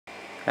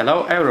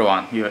Hello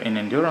everyone, you're in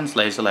Endurance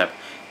Laser Lab.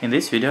 In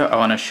this video I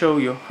want to show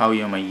you how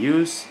you may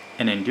use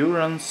an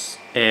Endurance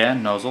air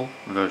nozzle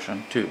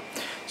version 2.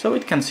 So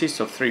it consists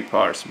of three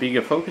parts: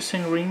 bigger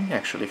focusing ring,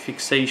 actually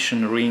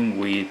fixation ring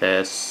with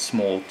a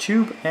small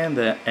tube, and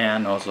the air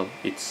nozzle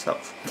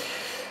itself.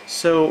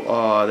 So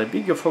the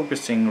bigger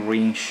focusing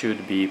ring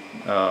should be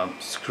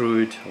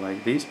screwed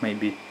like this,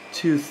 maybe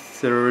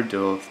 2/3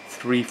 or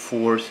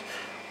 3/4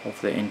 of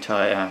the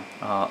entire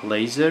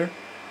laser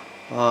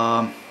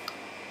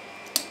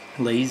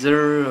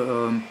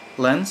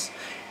lens,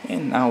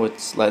 and now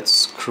let's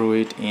screw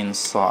it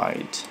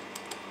inside.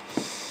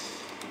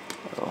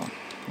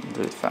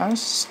 Do it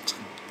fast.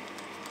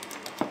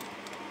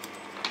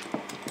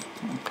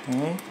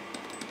 Okay.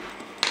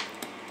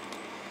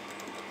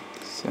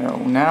 So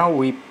now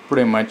we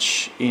pretty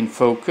much in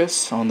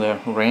focus on the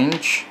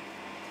range,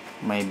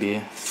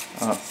 maybe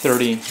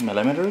 30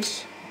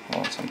 millimeters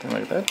or something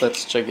like that.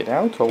 Let's check it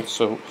out.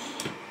 Also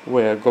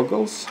wear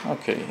goggles.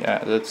 Okay, yeah,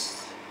 that's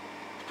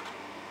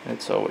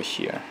over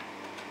here.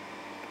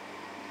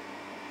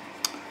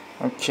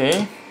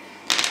 Okay,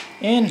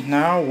 and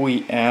now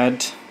we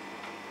add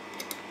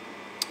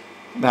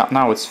that.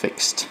 Now it's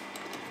fixed.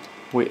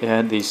 We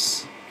add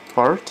this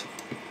part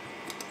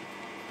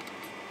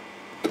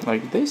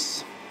like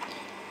this,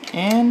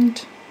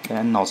 and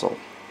then nozzle.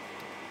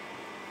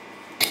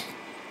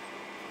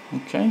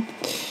 Okay,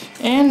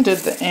 and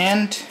at the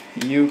end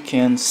you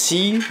can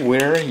see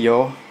where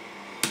your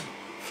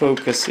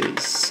focus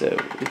is, so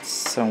it's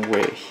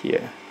somewhere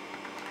here,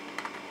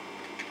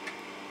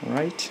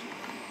 right?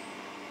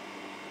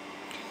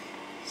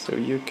 So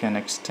you can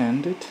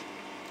extend it.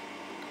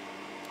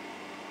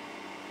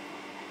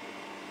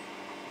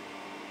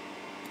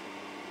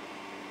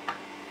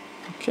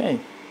 Okay,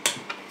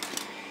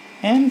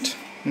 and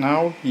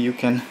now you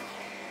can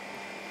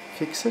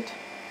fix it.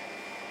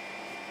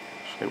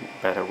 Actually,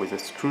 better with a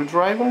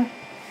screwdriver.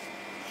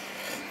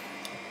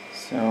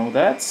 So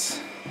that's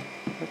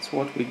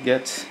what we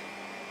get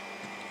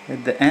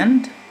at the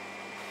end.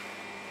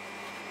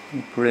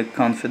 I'm pretty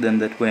confident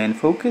that we're in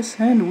focus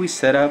and we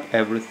set up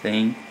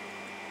everything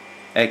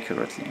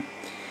accurately.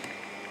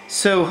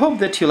 So hope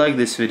that you like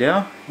this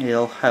video.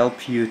 It'll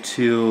help you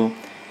to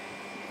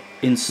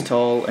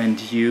install and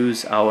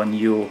use our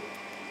new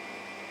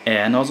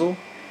air nozzle.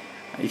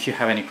 If you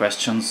have any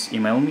questions,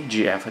 email me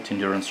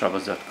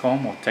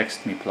gf@endurancerobots.com or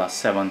text me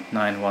 +7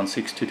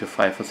 916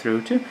 225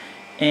 4302,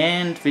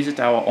 and visit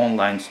our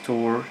online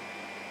store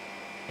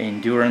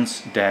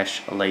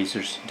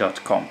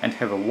endurance-lasers.com, and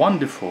have a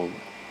wonderful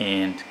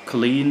and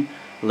clean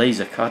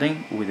laser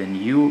cutting with a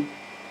new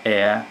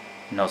air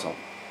nozzle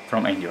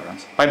from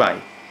Endurance. Bye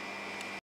bye.